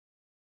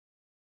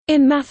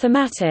In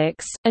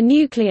mathematics, a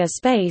nuclear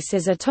space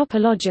is a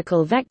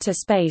topological vector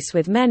space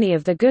with many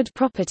of the good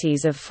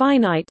properties of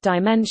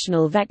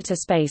finite-dimensional vector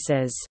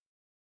spaces.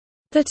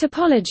 The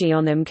topology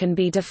on them can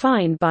be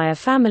defined by a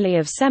family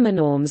of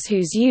seminorms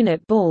whose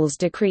unit balls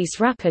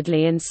decrease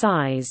rapidly in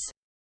size.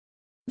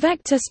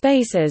 Vector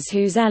spaces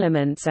whose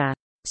elements are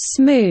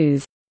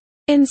smooth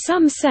in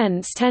some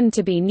sense tend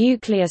to be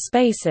nuclear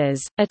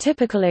spaces. A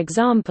typical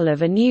example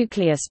of a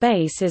nuclear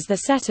space is the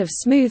set of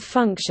smooth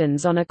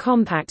functions on a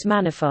compact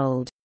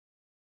manifold.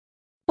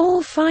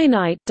 All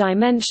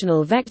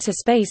finite-dimensional vector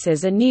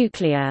spaces are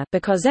nuclear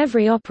because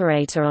every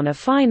operator on a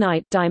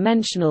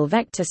finite-dimensional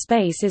vector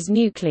space is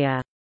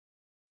nuclear.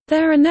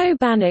 There are no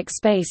Banach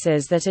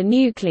spaces that are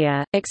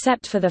nuclear,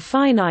 except for the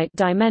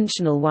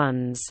finite-dimensional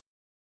ones.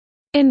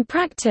 In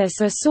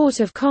practice, a sort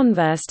of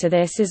converse to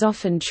this is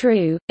often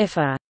true. If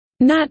a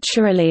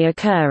naturally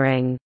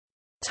occurring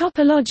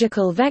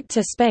topological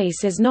vector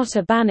space is not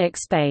a Banach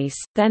space,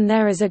 then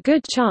there is a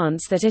good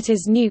chance that it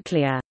is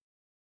nuclear.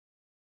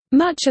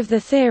 Much of the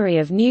theory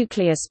of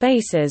nuclear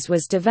spaces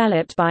was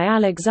developed by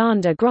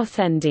Alexander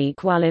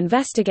Grothendieck while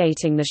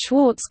investigating the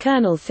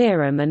Schwarz-Kernel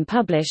theorem and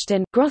published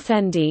in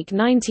Grothendieck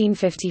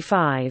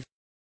 1955.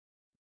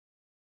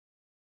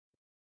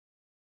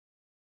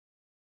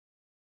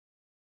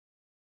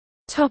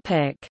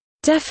 Topic: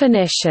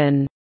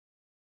 Definition.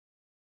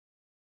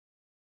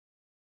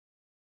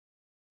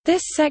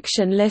 This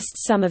section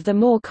lists some of the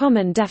more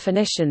common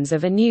definitions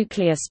of a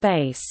nuclear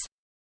space.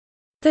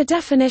 The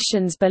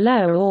definitions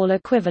below are all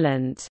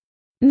equivalent.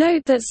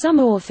 Note that some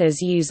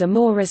authors use a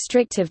more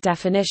restrictive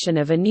definition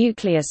of a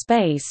nuclear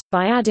space,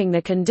 by adding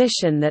the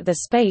condition that the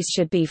space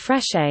should be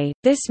Frechet.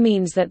 This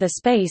means that the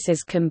space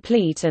is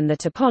complete and the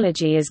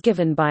topology is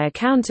given by a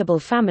countable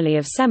family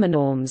of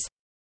seminorms.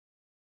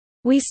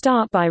 We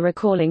start by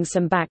recalling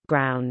some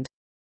background.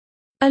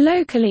 A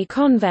locally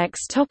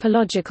convex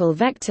topological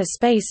vector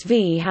space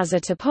V has a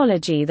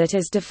topology that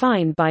is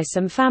defined by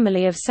some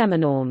family of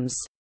seminorms.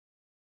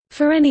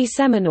 For any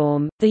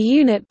seminorm, the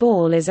unit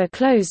ball is a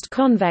closed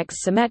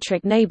convex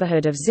symmetric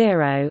neighborhood of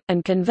zero,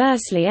 and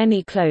conversely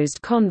any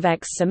closed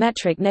convex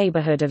symmetric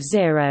neighborhood of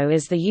zero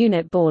is the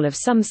unit ball of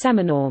some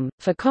seminorm.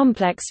 For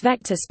complex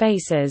vector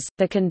spaces,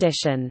 the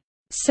condition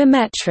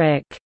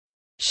symmetric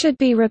should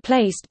be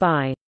replaced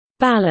by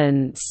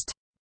balanced.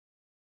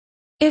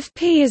 If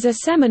P is a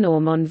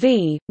seminorm on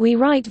V, we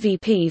write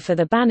Vp for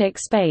the Banach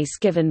space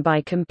given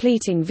by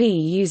completing V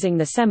using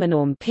the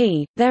seminorm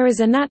P. There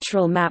is a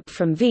natural map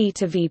from V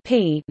to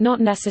Vp,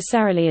 not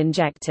necessarily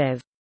injective.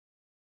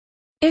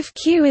 If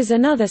Q is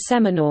another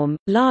seminorm,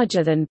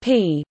 larger than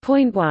P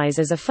pointwise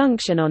as a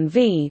function on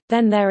V,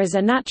 then there is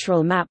a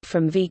natural map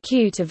from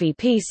Vq to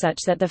Vp such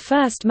that the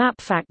first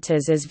map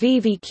factors is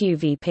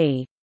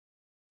VVQ-Vp.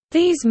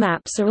 These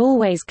maps are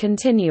always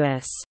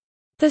continuous.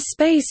 The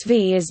space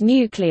V is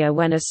nuclear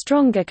when a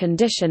stronger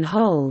condition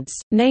holds,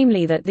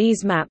 namely that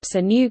these maps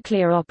are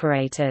nuclear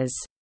operators.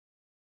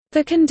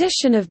 The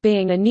condition of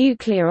being a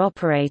nuclear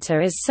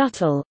operator is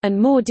subtle,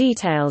 and more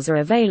details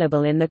are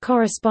available in the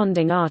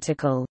corresponding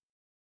article.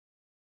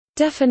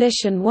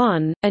 Definition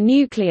 1. A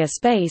nuclear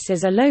space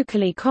is a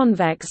locally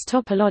convex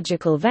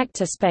topological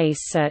vector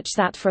space such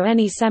that for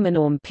any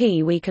seminorm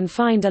P we can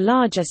find a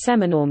larger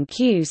seminorm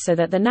Q so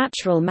that the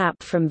natural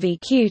map from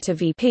Vq to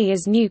Vp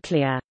is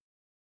nuclear.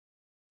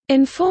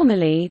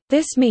 Informally,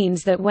 this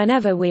means that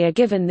whenever we are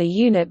given the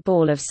unit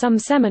ball of some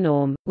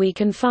seminorm, we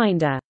can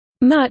find a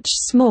much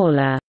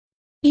smaller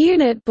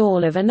unit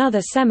ball of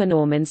another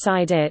seminorm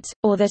inside it,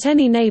 or that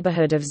any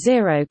neighborhood of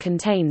zero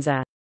contains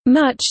a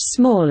much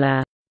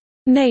smaller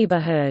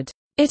neighborhood.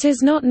 It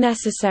is not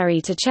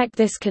necessary to check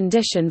this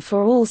condition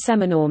for all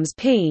seminorms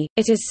P,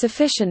 it is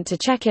sufficient to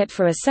check it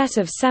for a set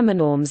of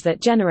seminorms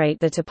that generate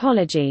the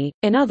topology,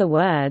 in other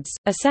words,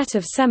 a set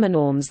of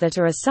seminorms that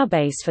are a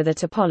subbase for the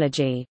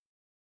topology.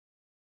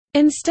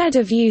 Instead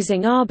of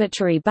using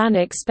arbitrary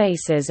Banach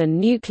spaces and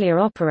nuclear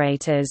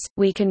operators,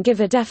 we can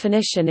give a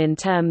definition in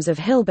terms of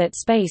Hilbert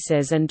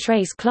spaces and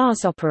trace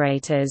class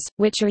operators,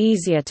 which are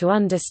easier to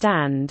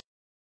understand.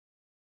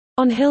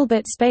 On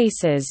Hilbert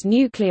spaces,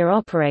 nuclear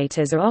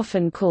operators are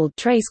often called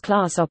trace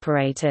class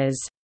operators.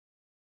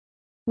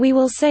 We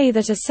will say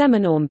that a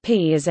seminorm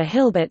P is a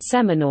Hilbert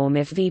seminorm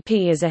if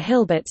Vp is a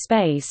Hilbert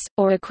space,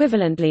 or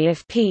equivalently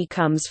if P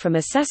comes from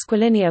a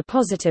sesquilinear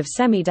positive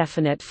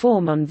semidefinite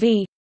form on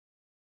V.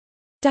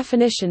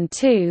 Definition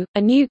 2.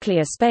 A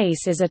nuclear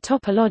space is a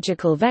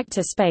topological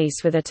vector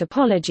space with a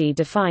topology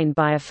defined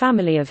by a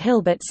family of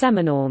Hilbert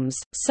seminorms,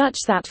 such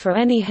that for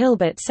any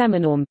Hilbert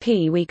seminorm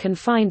P we can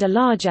find a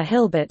larger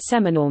Hilbert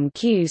seminorm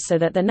Q so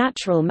that the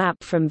natural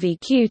map from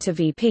Vq to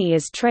Vp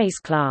is trace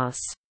class.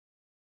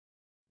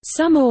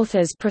 Some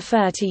authors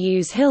prefer to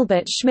use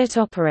Hilbert-Schmidt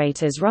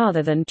operators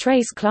rather than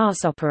trace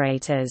class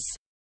operators.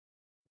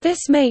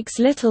 This makes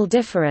little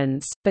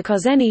difference,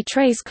 because any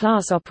trace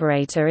class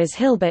operator is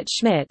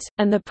Hilbert-Schmidt,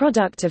 and the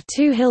product of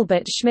two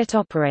Hilbert-Schmidt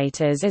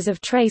operators is of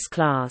trace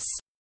class.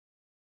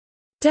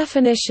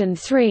 Definition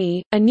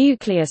 3: a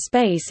nuclear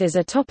space is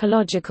a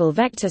topological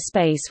vector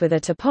space with a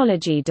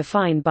topology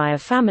defined by a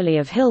family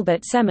of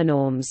Hilbert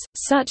seminorms,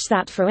 such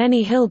that for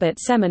any Hilbert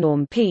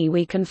seminorm P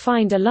we can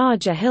find a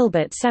larger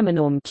Hilbert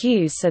seminorm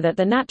Q so that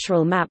the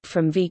natural map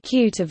from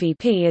VQ to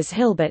VP is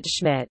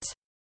Hilbert-Schmidt.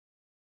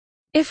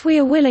 If we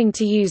are willing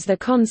to use the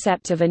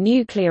concept of a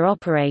nuclear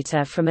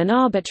operator from an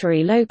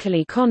arbitrary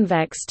locally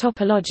convex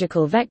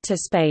topological vector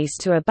space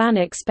to a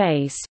Banach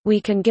space, we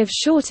can give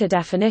shorter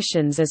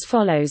definitions as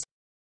follows.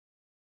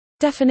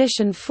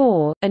 Definition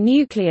 4: a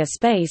nuclear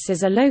space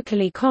is a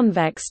locally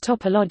convex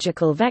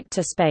topological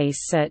vector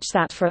space such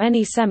that for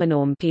any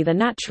seminorm P the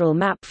natural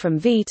map from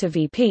V to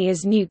VP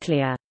is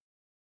nuclear.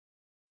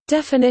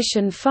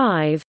 Definition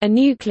 5: a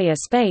nuclear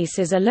space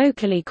is a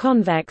locally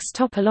convex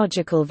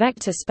topological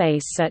vector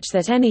space such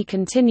that any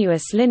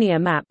continuous linear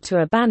map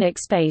to a Banach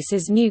space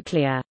is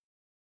nuclear.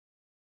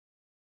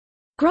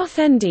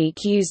 Grothendieck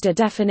used a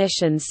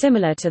definition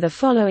similar to the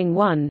following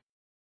one.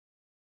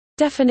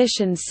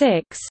 Definition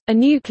 6: a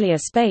nuclear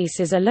space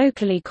is a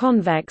locally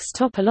convex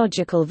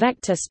topological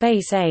vector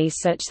space A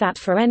such that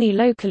for any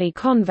locally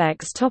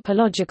convex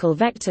topological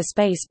vector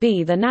space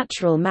B the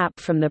natural map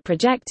from the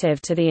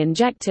projective to the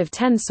injective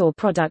tensor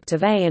product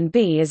of A and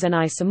B is an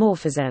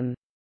isomorphism.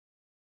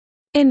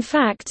 In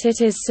fact,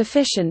 it is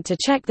sufficient to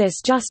check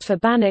this just for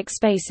Banach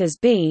spaces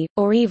B,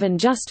 or even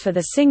just for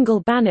the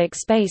single Banach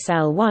space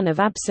L1 of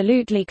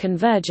absolutely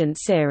convergent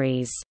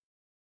series.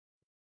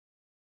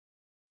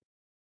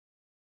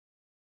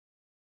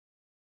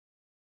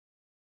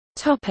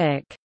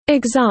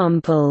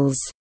 Examples.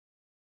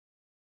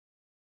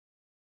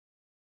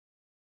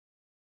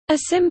 A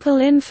simple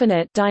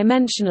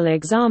infinite-dimensional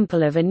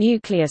example of a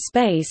nuclear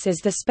space is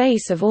the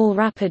space of all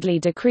rapidly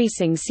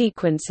decreasing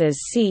sequences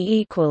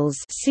C equals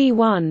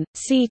C1,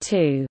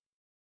 C2.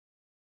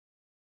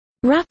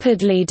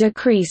 Rapidly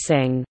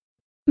decreasing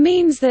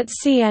means that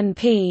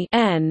Cnp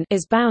n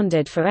is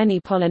bounded for any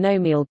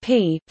polynomial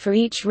p. For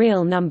each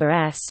real number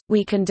s,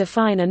 we can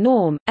define a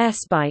norm s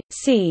by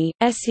c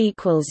s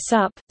equals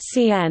sup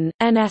cn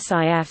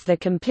nsif. The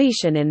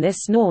completion in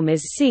this norm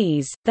is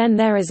Cs. Then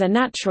there is a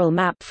natural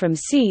map from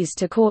Cs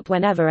to court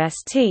whenever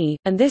st,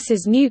 and this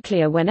is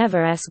nuclear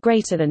whenever s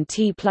greater than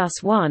t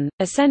plus 1.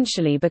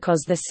 Essentially,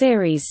 because the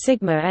series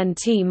sigma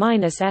nt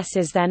minus s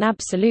is then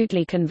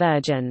absolutely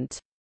convergent.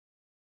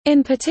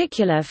 In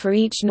particular, for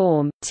each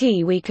norm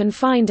T we can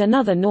find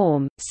another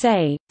norm,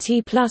 say,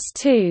 T plus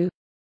 2,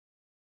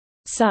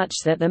 such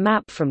that the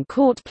map from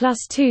court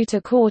plus 2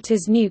 to court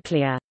is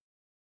nuclear.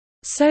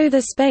 So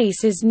the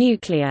space is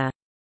nuclear.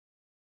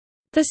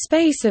 The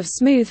space of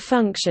smooth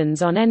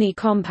functions on any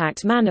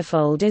compact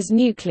manifold is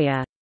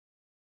nuclear.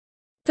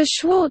 The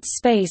Schwartz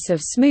space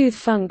of smooth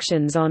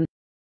functions on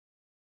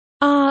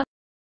R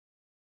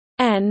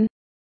n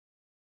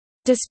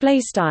display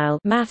style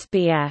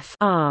mathbf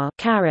r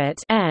caret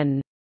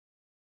n,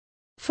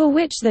 for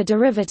which the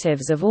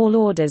derivatives of all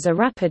orders are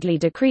rapidly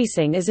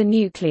decreasing, is a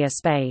nuclear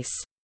space.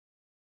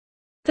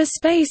 The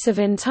space of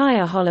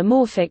entire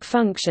holomorphic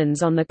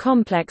functions on the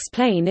complex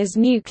plane is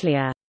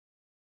nuclear.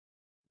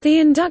 The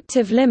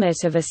inductive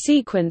limit of a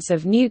sequence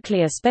of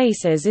nuclear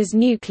spaces is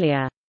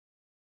nuclear.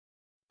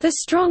 The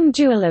strong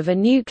dual of a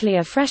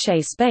nuclear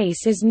Frechet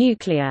space is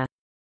nuclear.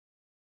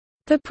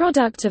 The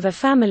product of a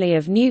family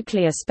of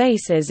nuclear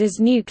spaces is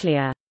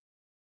nuclear.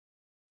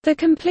 The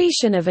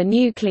completion of a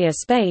nuclear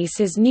space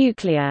is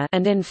nuclear,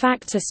 and in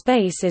fact a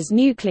space is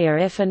nuclear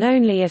if and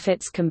only if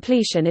its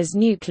completion is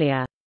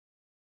nuclear.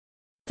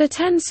 The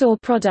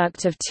tensor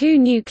product of two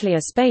nuclear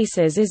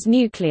spaces is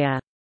nuclear.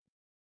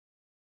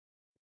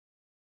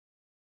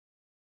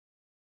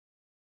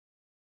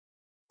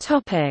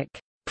 Topic: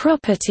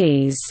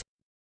 Properties.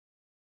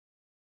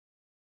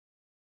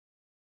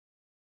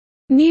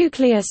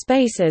 Nuclear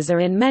spaces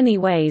are in many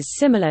ways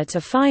similar to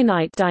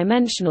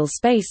finite-dimensional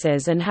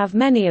spaces and have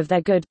many of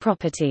their good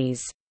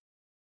properties.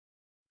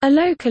 A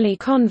locally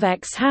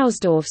convex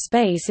Hausdorff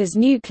space is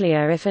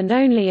nuclear if and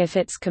only if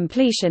its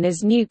completion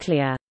is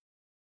nuclear.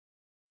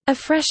 A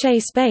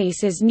Frechet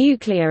space is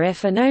nuclear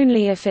if and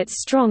only if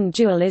its strong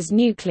dual is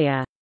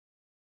nuclear.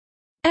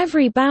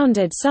 Every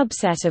bounded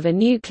subset of a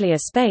nuclear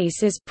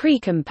space is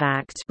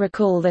precompact.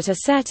 Recall that a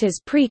set is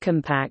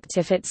precompact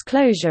if its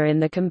closure in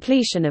the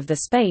completion of the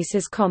space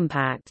is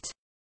compact.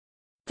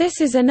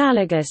 This is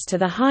analogous to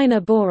the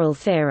Heine-Borel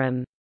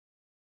theorem.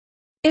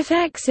 If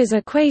X is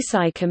a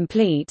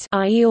quasi-complete,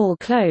 i.e. all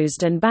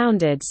closed and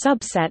bounded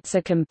subsets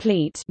are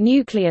complete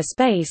nuclear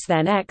space,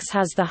 then X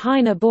has the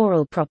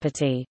Heine-Borel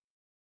property.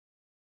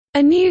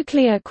 A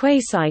nuclear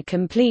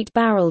quasi-complete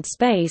barreled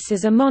space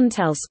is a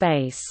Montel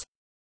space.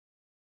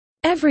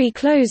 Every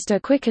closed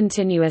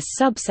equicontinuous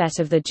subset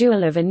of the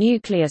dual of a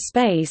nuclear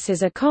space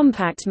is a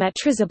compact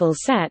metrizable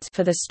set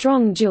for the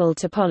strong dual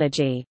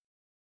topology.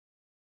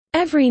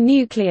 Every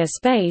nuclear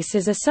space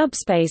is a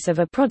subspace of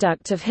a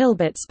product of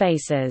Hilbert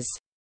spaces.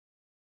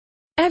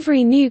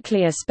 Every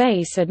nuclear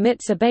space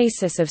admits a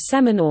basis of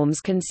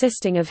seminorms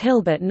consisting of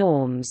Hilbert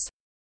norms.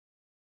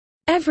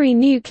 Every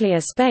nuclear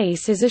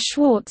space is a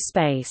Schwartz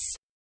space.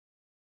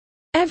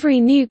 Every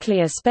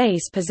nuclear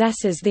space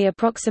possesses the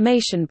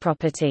approximation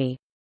property.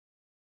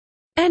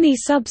 Any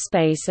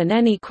subspace and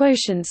any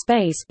quotient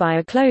space by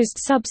a closed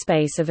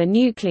subspace of a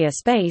nuclear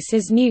space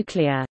is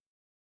nuclear.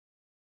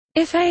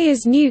 If A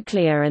is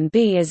nuclear and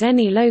B is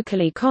any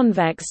locally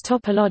convex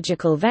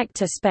topological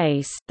vector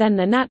space, then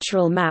the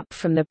natural map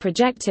from the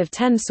projective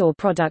tensor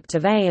product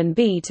of A and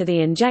B to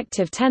the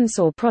injective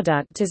tensor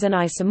product is an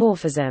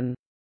isomorphism.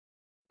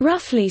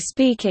 Roughly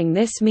speaking,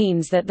 this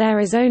means that there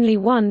is only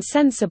one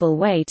sensible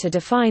way to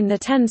define the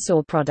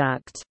tensor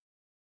product.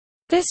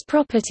 This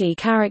property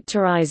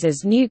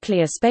characterizes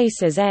nuclear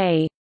spaces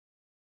A.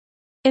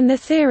 In the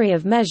theory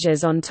of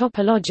measures on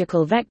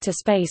topological vector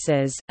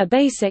spaces, a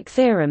basic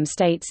theorem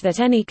states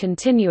that any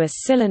continuous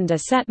cylinder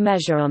set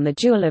measure on the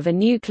dual of a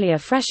nuclear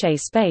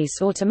Frechet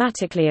space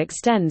automatically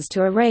extends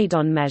to a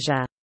radon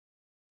measure.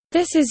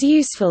 This is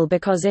useful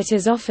because it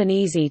is often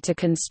easy to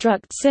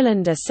construct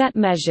cylinder set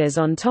measures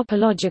on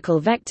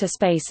topological vector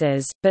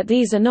spaces, but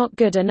these are not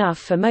good enough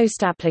for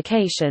most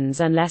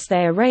applications unless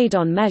they are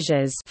radon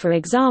measures. For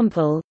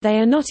example, they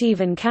are not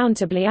even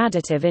countably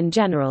additive in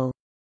general.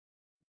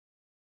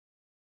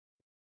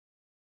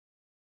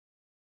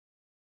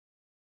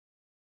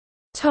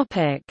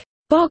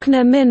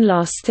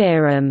 Bochner-Minlos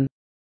theorem.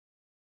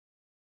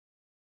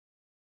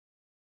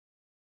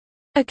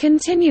 A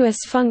continuous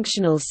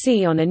functional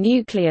C on a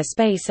nuclear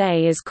space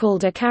A is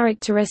called a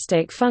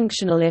characteristic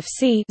functional if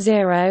C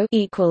 0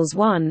 equals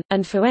 1,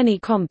 and for any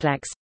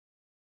complex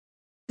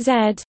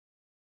Z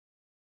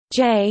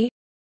J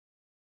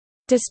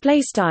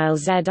display style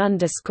Z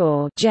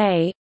underscore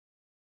J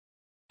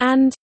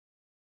and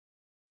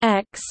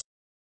X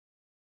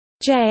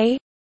J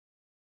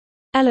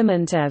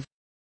element of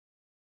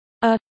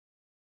a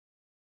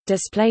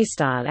display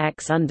style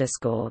X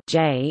underscore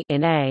J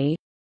in A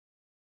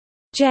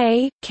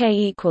J K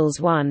equals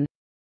 1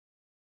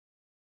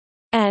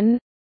 N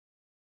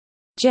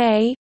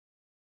J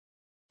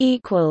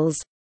equals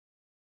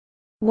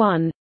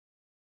 1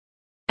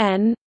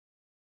 N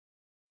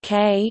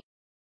K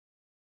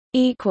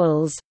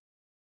equals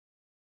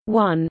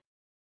 1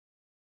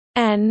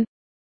 N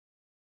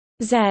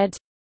Z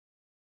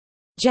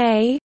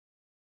J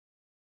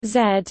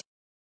Z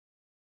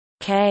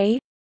K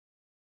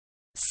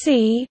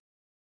C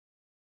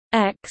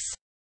X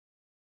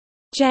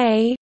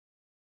J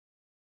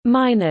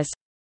minus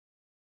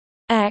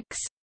X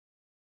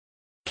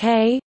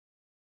K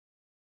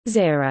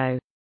 0.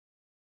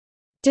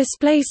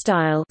 Display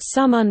style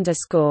sum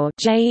underscore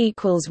J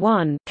equals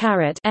 1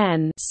 caret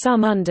N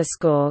sum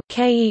underscore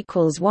K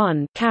equals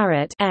 1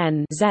 caret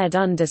N Z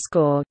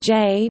underscore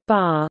J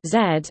bar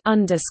Z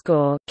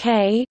underscore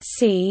K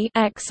C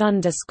X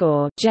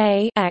underscore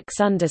J X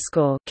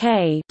underscore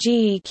K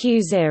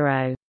GEQ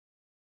 0.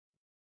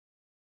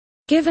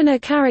 Given a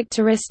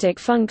characteristic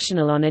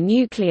functional on a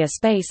nuclear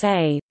space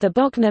A, the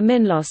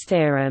Bochner-Minlos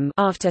theorem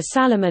after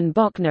Salomon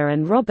Bochner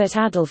and Robert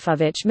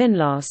Adolfovich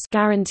Minlos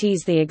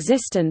guarantees the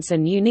existence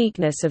and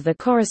uniqueness of the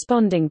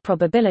corresponding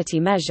probability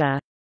measure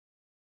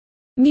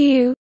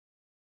mu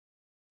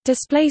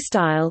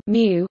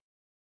mu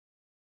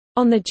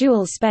on the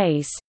dual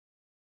space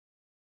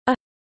A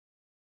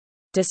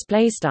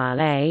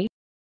A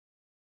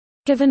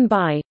given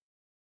by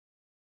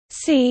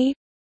C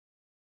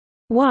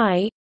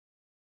y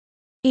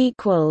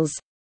equals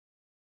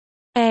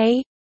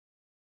A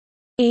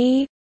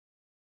E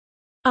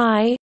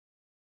I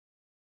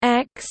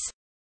X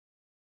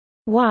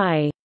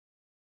Y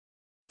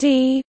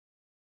D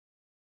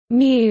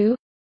mu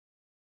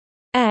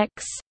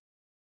X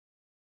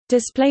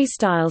display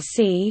style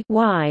C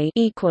y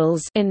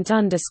equals int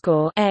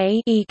underscore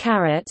A E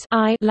caret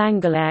I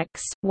Langle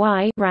X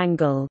Y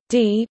wrangle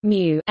D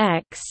mu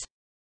X.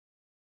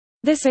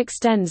 This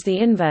extends the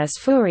inverse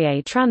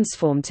Fourier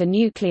transform to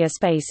nuclear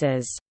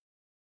spaces.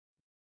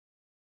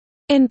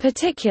 In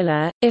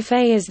particular, if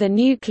A is the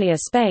nuclear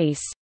space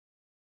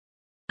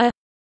A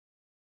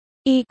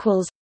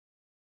equals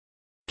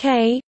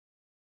K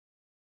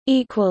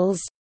equals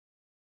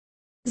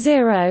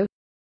 0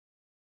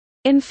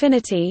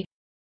 infinity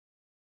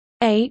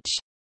H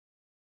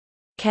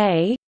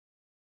K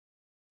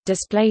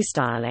display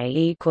style A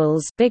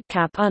equals big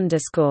cap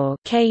underscore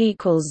K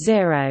equals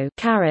 0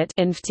 caret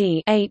inf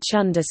T H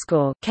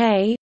underscore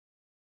K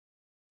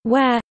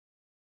where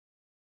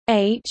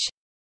H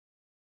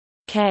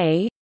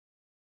K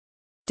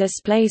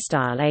display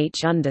style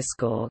H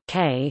underscore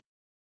K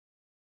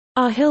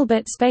are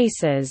Hilbert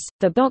spaces.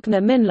 The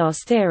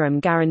Bochner-Minlos theorem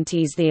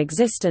guarantees the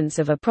existence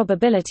of a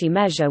probability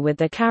measure with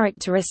the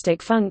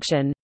characteristic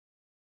function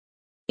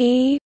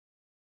E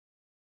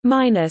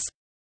minus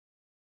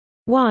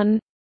 1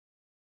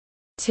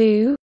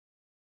 2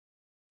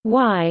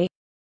 y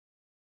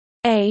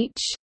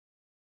H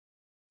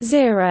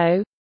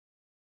 0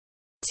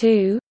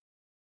 2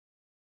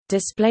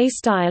 display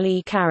style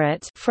E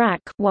caret frac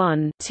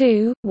 1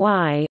 2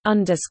 y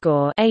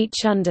underscore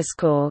H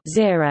underscore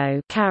 0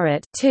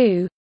 caret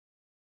 2.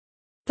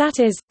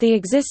 That is, the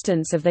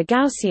existence of the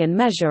Gaussian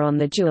measure on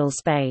the dual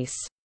space.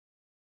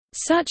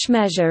 Such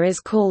measure is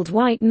called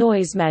white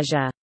noise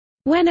measure.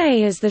 When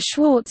A is the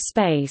Schwartz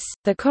space,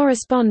 the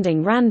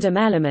corresponding random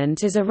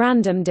element is a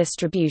random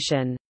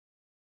distribution.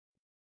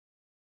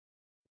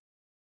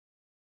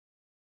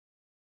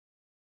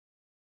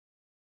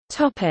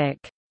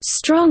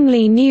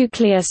 Strongly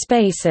nuclear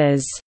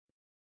spaces.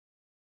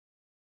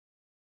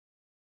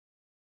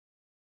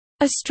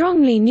 A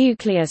strongly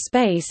nuclear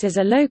space is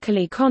a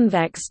locally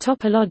convex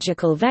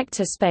topological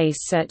vector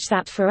space such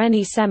that for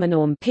any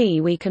seminorm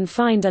P we can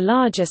find a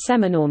larger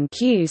seminorm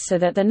Q so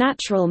that the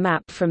natural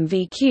map from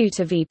VQ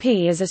to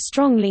VP is a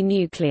strongly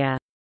nuclear.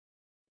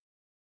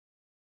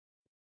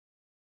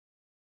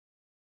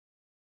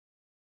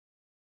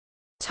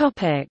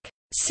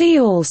 See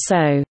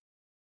also: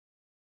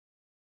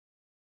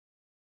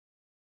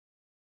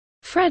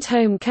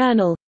 Fredholm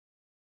kernel,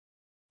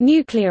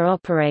 nuclear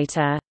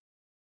operator,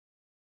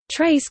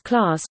 trace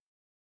class,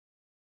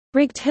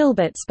 rigged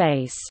Hilbert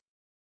space.